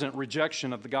present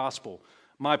rejection of the gospel.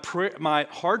 My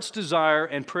heart's desire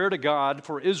and prayer to God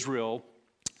for Israel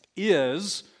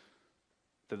is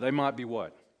that they might be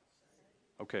what?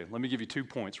 Okay, let me give you 2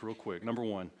 points real quick. Number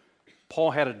 1, Paul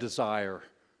had a desire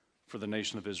for the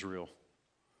nation of Israel.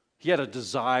 He had a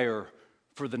desire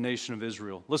for the nation of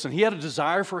Israel. Listen, he had a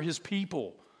desire for his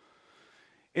people.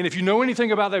 And if you know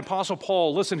anything about the Apostle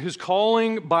Paul, listen, his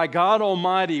calling by God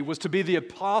Almighty was to be the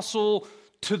apostle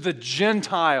to the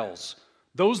Gentiles,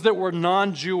 those that were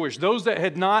non-Jewish, those that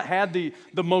had not had the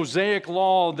Mosaic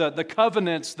law, the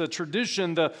covenants, the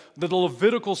tradition, the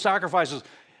Levitical sacrifices.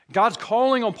 God's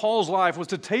calling on Paul's life was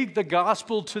to take the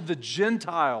gospel to the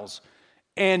Gentiles.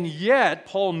 And yet,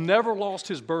 Paul never lost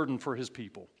his burden for his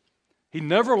people. He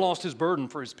never lost his burden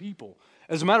for his people.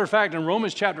 As a matter of fact, in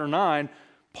Romans chapter 9,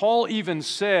 Paul even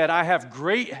said, I have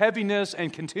great heaviness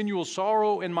and continual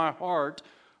sorrow in my heart,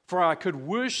 for I could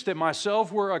wish that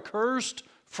myself were accursed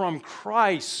from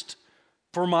Christ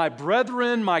for my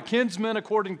brethren, my kinsmen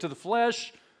according to the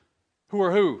flesh, who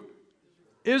are who?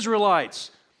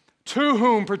 Israelites, to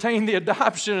whom pertain the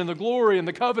adoption and the glory and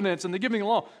the covenants and the giving of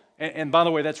law. And by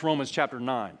the way, that's Romans chapter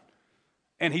 9.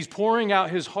 And he's pouring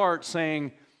out his heart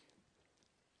saying,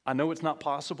 I know it's not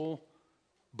possible,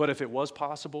 but if it was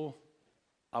possible,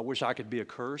 I wish I could be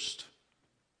accursed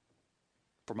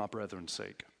for my brethren's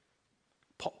sake.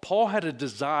 Paul had a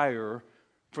desire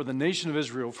for the nation of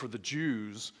Israel, for the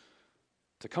Jews,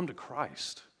 to come to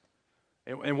Christ.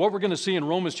 And what we're going to see in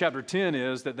Romans chapter 10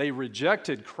 is that they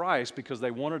rejected Christ because they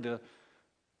wanted to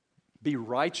be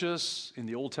righteous in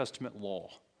the Old Testament law.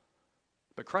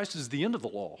 But Christ is the end of the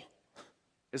law.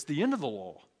 It's the end of the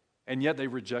law. And yet they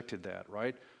rejected that,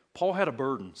 right? Paul had a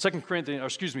burden. 2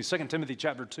 Timothy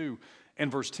chapter 2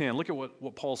 and verse 10. Look at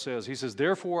what Paul says. He says,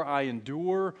 therefore I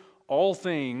endure all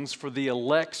things for the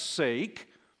elect's sake.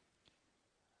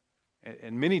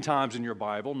 And many times in your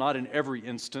Bible, not in every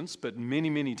instance, but many,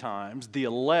 many times, the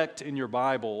elect in your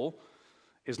Bible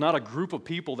is not a group of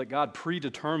people that God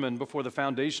predetermined before the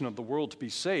foundation of the world to be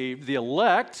saved. The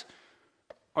elect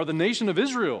are the nation of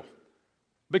Israel,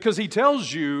 because he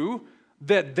tells you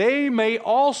that they may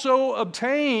also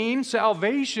obtain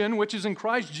salvation, which is in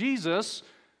Christ Jesus,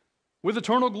 with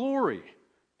eternal glory.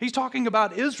 He's talking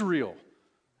about Israel.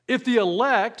 If the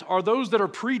elect are those that are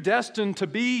predestined to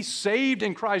be saved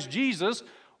in Christ Jesus,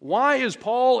 why is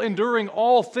Paul enduring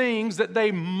all things that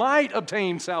they might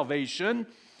obtain salvation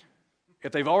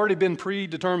if they've already been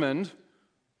predetermined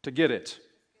to get it?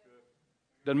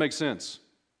 Doesn't make sense,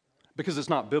 because it's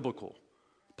not biblical.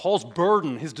 Paul's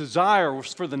burden, his desire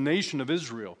was for the nation of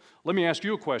Israel. Let me ask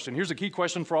you a question. Here's a key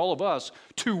question for all of us.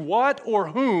 To what or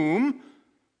whom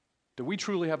do we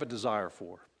truly have a desire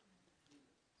for?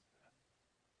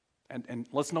 And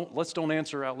let's don't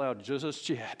answer out loud just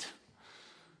yet,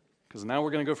 because now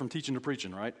we're going to go from teaching to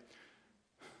preaching, right?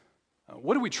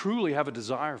 What do we truly have a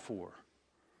desire for?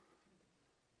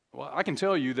 Well, I can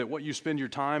tell you that what you spend your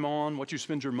time on, what you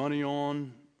spend your money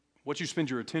on, what you spend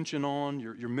your attention on,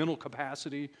 your mental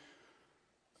capacity,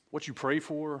 what you pray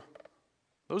for,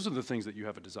 those are the things that you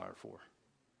have a desire for.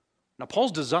 Now,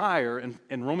 Paul's desire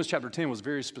in Romans chapter 10 was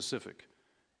very specific.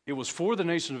 It was for the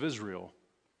nation of Israel,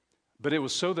 but it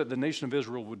was so that the nation of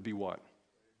Israel would be what?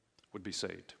 Would be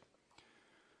saved.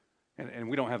 And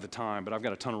we don't have the time, but I've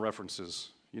got a ton of references.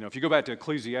 You know, if you go back to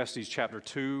Ecclesiastes chapter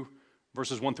 2,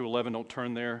 verses 1 through 11, don't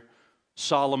turn there.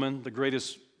 Solomon, the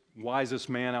greatest, wisest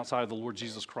man outside of the Lord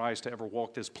Jesus Christ to ever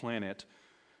walk this planet.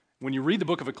 When you read the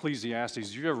book of Ecclesiastes,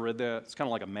 have you ever read that? It's kind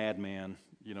of like a madman,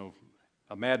 you know,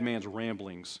 a madman's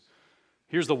ramblings.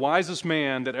 Here's the wisest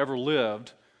man that ever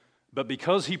lived, But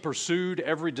because he pursued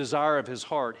every desire of his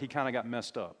heart, he kind of got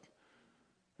messed up.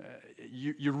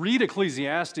 You read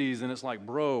Ecclesiastes and it's like,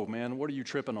 bro, man, what are you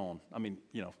tripping on? I mean,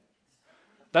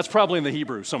 that's probably in the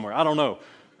Hebrew somewhere. I don't know.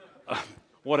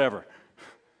 Whatever.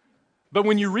 But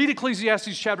when you read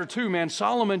Ecclesiastes chapter 2, man,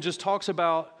 Solomon just talks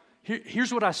about,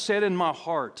 here's what I said in my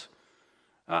heart.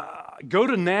 Go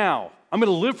to now. I'm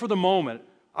going to live for the moment.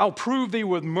 I'll prove thee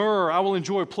with myrrh. I will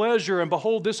enjoy pleasure. And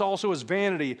behold, this also is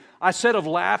vanity. I said of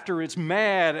laughter, it's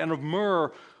mad, and of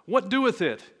myrrh, what doeth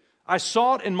it? I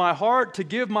sought in my heart to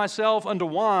give myself unto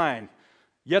wine,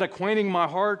 yet acquainting my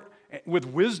heart with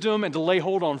wisdom and to lay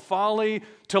hold on folly,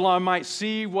 till I might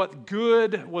see what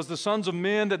good was the sons of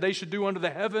men that they should do under the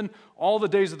heaven all the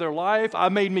days of their life. I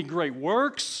made me great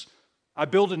works. I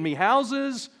builded me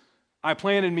houses. I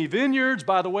planted me vineyards.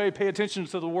 By the way, pay attention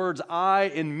to the words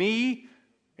I and me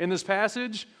in this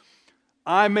passage.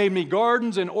 I made me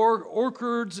gardens and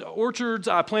orchards.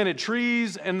 I planted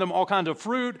trees and them all kinds of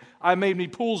fruit. I made me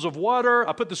pools of water.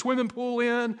 I put the swimming pool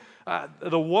in.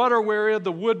 The water wherein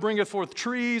the wood bringeth forth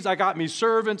trees. I got me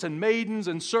servants and maidens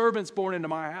and servants born into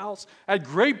my house. I had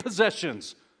great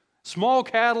possessions, small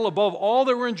cattle above all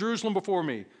that were in Jerusalem before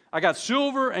me. I got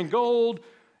silver and gold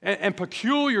and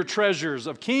peculiar treasures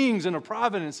of kings and of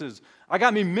provinces. I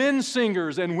got me men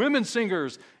singers and women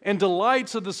singers and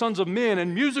delights of the sons of men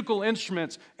and musical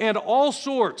instruments and all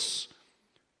sorts.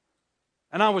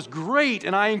 And I was great,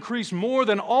 and I increased more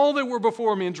than all that were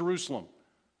before me in Jerusalem.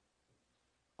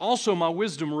 Also my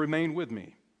wisdom remained with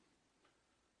me.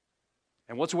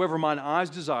 And whatsoever mine eyes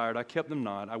desired, I kept them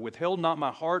not. I withheld not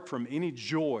my heart from any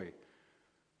joy.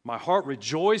 My heart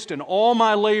rejoiced in all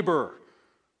my labor,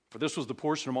 for this was the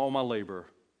portion of all my labor.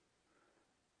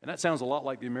 And that sounds a lot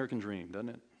like the American dream, doesn't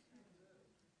it?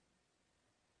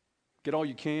 Get all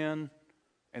you can,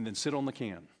 and then sit on the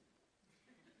can.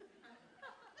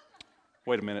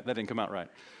 Wait a minute, that didn't come out right.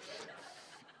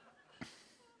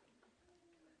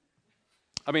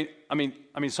 I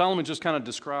mean, Solomon just kind of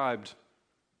described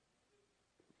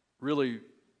really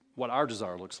what our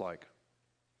desire looks like.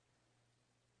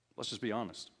 Let's just be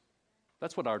honest.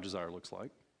 That's what our desire looks like.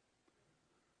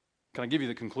 Can I give you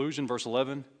the conclusion? Verse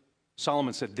 11,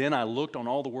 Solomon said, Then I looked on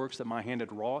all the works that my hand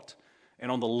had wrought, and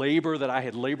on the labor that I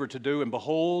had labored to do, and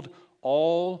behold,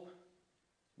 all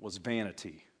was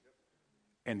vanity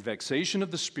and vexation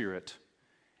of the spirit,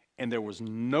 and there was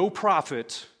no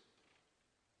profit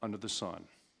under the sun.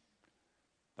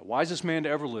 The wisest man to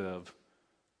ever live,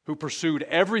 who pursued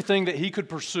everything that he could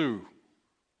pursue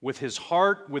with his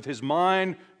heart, with his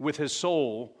mind, with his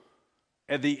soul,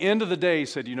 at the end of the day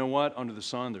said, you know what? Under the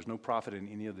sun, there's no profit in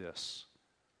any of this.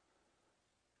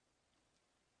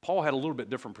 Paul had a little bit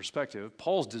different perspective.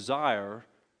 Paul's desire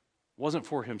wasn't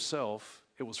for himself,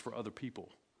 it was for other people.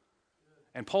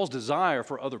 And Paul's desire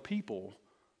for other people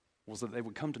was that they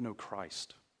would come to know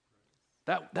Christ.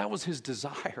 That was his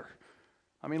desire.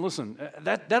 I mean, listen,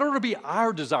 that ought to be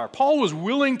our desire. Paul was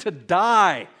willing to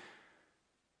die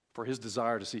for his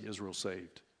desire to see Israel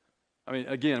saved. I mean,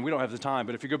 again, we don't have the time,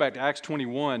 but if you go back to Acts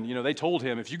 21, they told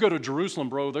him, if you go to Jerusalem,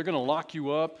 bro, they're going to lock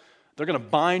you up. They're going to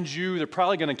bind you. They're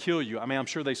probably going to kill you. I mean, I'm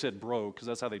sure they said bro, because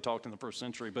that's how they talked in the first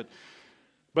century. But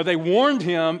they warned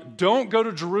him, don't go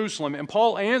to Jerusalem. And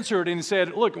Paul answered and he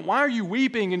said, look, why are you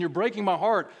weeping and you're breaking my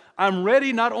heart? I'm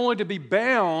ready not only to be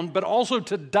bound, but also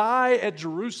to die at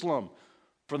Jerusalem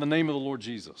for the name of the Lord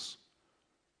Jesus.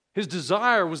 His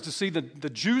desire was to see the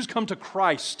Jews come to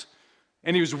Christ,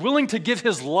 and he was willing to give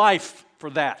his life for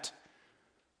that.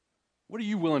 What are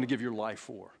you willing to give your life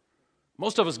for?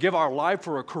 Most of us give our life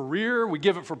for a career. We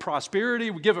give it for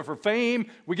prosperity. We give it for fame.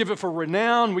 We give it for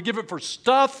renown. We give it for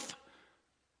stuff.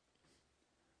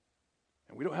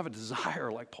 And we don't have a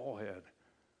desire like Paul had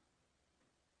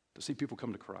to see people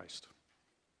come to Christ.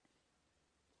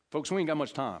 Folks, we ain't got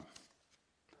much time.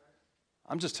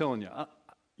 I'm just telling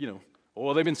you,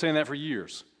 well, they've been saying that for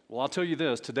years. Well, I'll tell you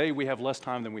this. Today we have less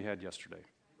time than we had yesterday.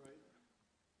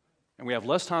 And we have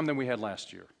less time than we had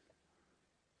last year.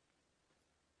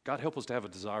 God help us to have a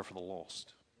desire for the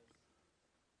lost.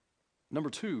 Number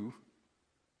two,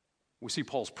 we see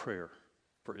Paul's prayer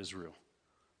for Israel.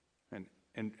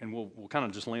 And we'll kind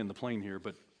of just land the plane here,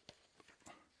 but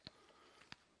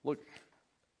look,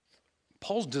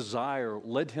 Paul's desire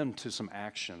led him to some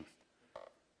action.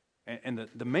 And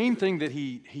the main thing that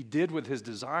he did with his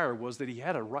desire was that he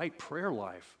had a right prayer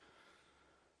life.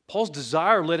 Paul's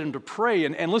desire led him to pray.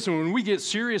 And listen, when we get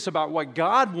serious about what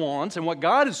God wants and what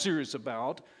God is serious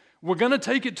about, we're going to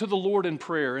take it to the Lord in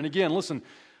prayer. And again, listen,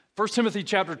 1 Timothy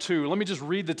chapter 2, let me just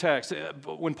read the text.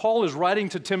 When Paul is writing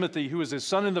to Timothy, who is his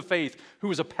son in the faith,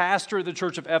 who is a pastor at the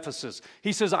church of Ephesus,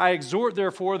 he says, I exhort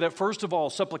therefore that first of all,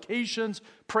 supplications,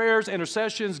 prayers,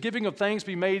 intercessions, giving of thanks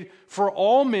be made for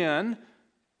all men,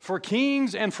 for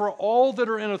kings, and for all that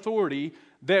are in authority,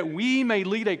 that we may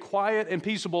lead a quiet and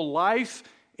peaceable life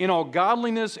in all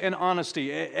godliness and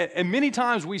honesty. And many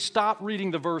times we stop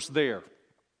reading the verse there.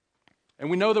 And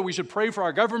we know that we should pray for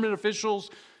our government officials.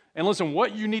 And listen,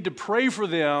 what you need to pray for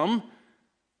them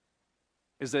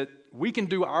is that we can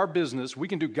do our business, we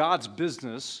can do God's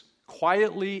business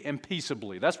quietly and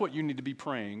peaceably. That's what you need to be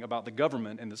praying about the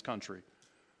government in this country.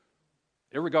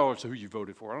 Irregardless of who you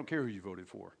voted for. I don't care who you voted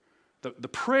for. The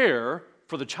prayer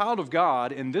for the child of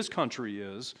God in this country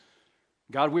is,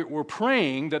 God, we're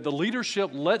praying that the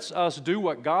leadership lets us do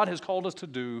what God has called us to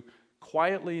do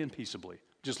quietly and peaceably.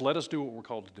 Just let us do what we're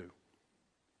called to do.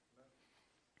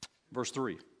 Verse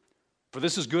 3, for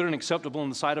this is good and acceptable in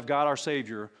the sight of God our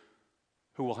Savior,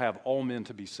 who will have all men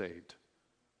to be saved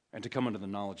and to come into the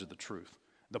knowledge of the truth.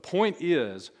 The point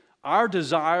is, our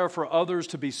desire for others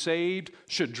to be saved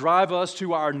should drive us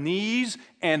to our knees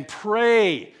and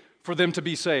pray for them to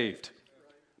be saved.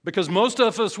 Because most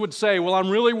of us would say, well, I'm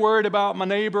really worried about my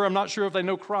neighbor. I'm not sure if they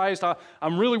know Christ.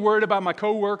 I'm really worried about my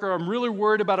coworker. I'm really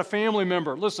worried about a family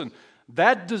member. Listen,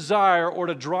 that desire ought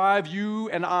to drive you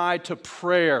and I to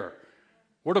prayer.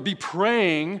 We're to be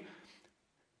praying.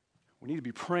 We need to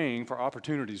be praying for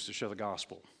opportunities to share the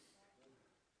gospel.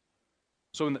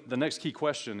 So the next key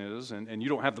question is, and you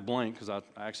don't have the blank because I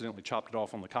accidentally chopped it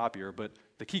off on the copier, but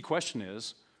the key question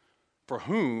is, for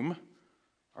whom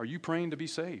are you praying to be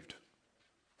saved?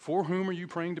 For whom are you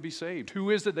praying to be saved? Who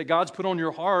is it that God's put on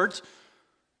your heart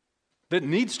that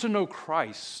needs to know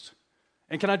Christ?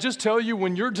 And can I just tell you,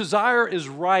 when your desire is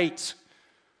right,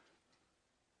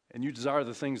 and you desire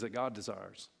the things that God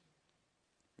desires,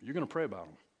 you're going to pray about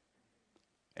them.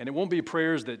 And it won't be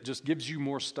prayers that just gives you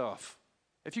more stuff.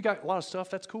 If you got a lot of stuff,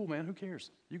 that's cool, man. Who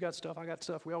cares? You got stuff, I got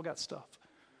stuff, we all got stuff.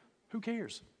 Who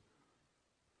cares?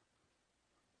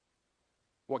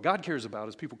 What God cares about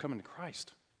is people coming to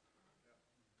Christ.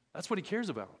 That's what he cares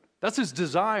about. That's his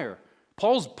desire.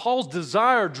 Paul's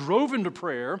desire drove him to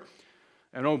prayer.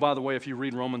 And oh, by the way, if you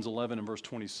read Romans 11 and verse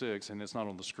 26, and it's not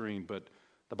on the screen, but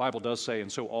the Bible does say, and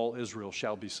so all Israel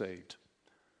shall be saved.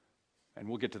 And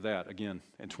we'll get to that again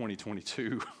in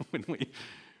 2022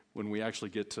 when we actually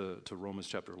get to Romans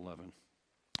chapter 11.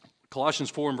 Colossians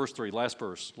 4 and verse 3, last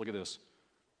verse, look at this.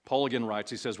 Paul again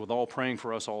writes, he says, with all praying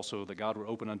for us also, that God would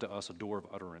open unto us a door of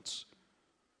utterance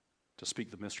to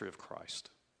speak the mystery of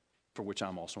Christ, for which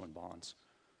I'm also in bonds.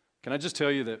 Can I just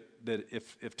tell you that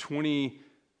if 20,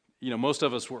 most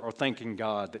of us are thanking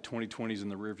God that 2020 is in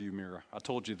the rearview mirror. I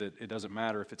told you that it doesn't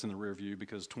matter if it's in the rearview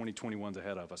because 2021 is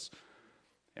ahead of us.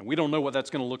 And we don't know what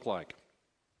that's going to look like.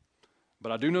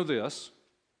 But I do know this,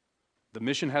 the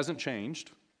mission hasn't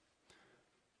changed.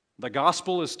 The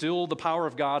gospel is still the power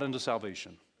of God unto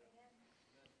salvation.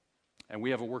 And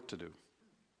we have a work to do.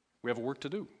 We have a work to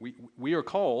do. We are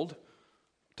called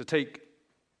to take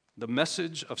the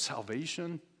message of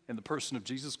salvation in the person of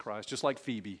Jesus Christ, just like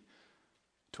Phoebe,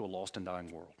 to a lost and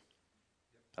dying world.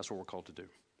 That's what we're called to do.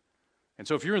 And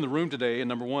so if you're in the room today, and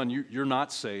number one, you're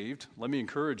not saved, let me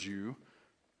encourage you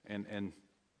and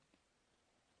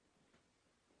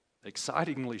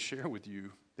excitingly share with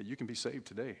you that you can be saved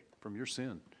today from your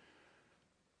sin.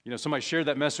 Somebody shared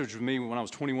that message with me when I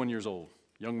was 21 years old,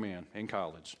 young man in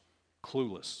college,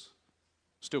 clueless,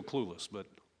 still clueless, but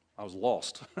I was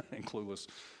lost and clueless.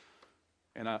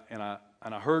 And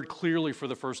I heard clearly for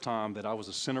the first time that I was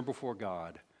a sinner before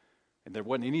God, and there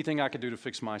wasn't anything I could do to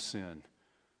fix my sin,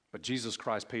 but Jesus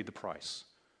Christ paid the price.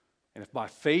 And if by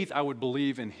faith I would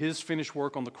believe in his finished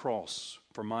work on the cross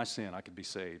for my sin, I could be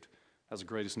saved. That's the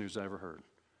greatest news I ever heard.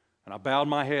 And I bowed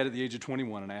my head at the age of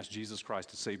 21 and asked Jesus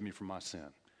Christ to save me from my sin.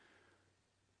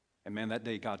 And man, that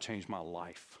day God changed my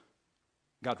life.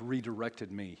 God redirected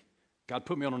me. God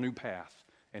put me on a new path.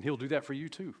 And he'll do that for you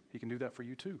too. He can do that for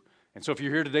you too. And so if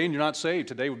you're here today and you're not saved,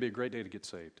 today would be a great day to get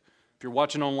saved. If you're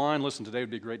watching online, listen, today would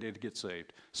be a great day to get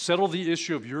saved. Settle the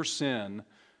issue of your sin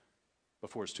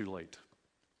before it's too late.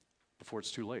 Before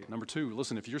it's too late. Number two,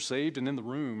 listen, if you're saved and in the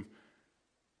room,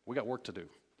 we got work to do.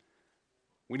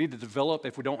 We need to develop,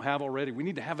 if we don't have already, we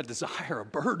need to have a desire, a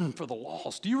burden for the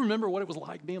lost. Do you remember what it was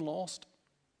like being lost?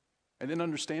 And then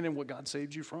understanding what God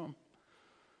saved you from?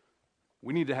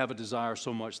 We need to have a desire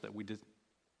so much that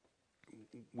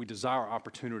we desire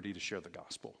opportunity to share the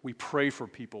gospel. We pray for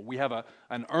people. We have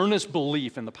an earnest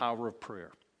belief in the power of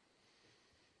prayer.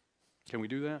 Can we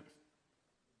do that?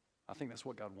 I think that's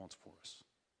what God wants for us.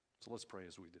 So let's pray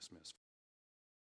as we dismiss.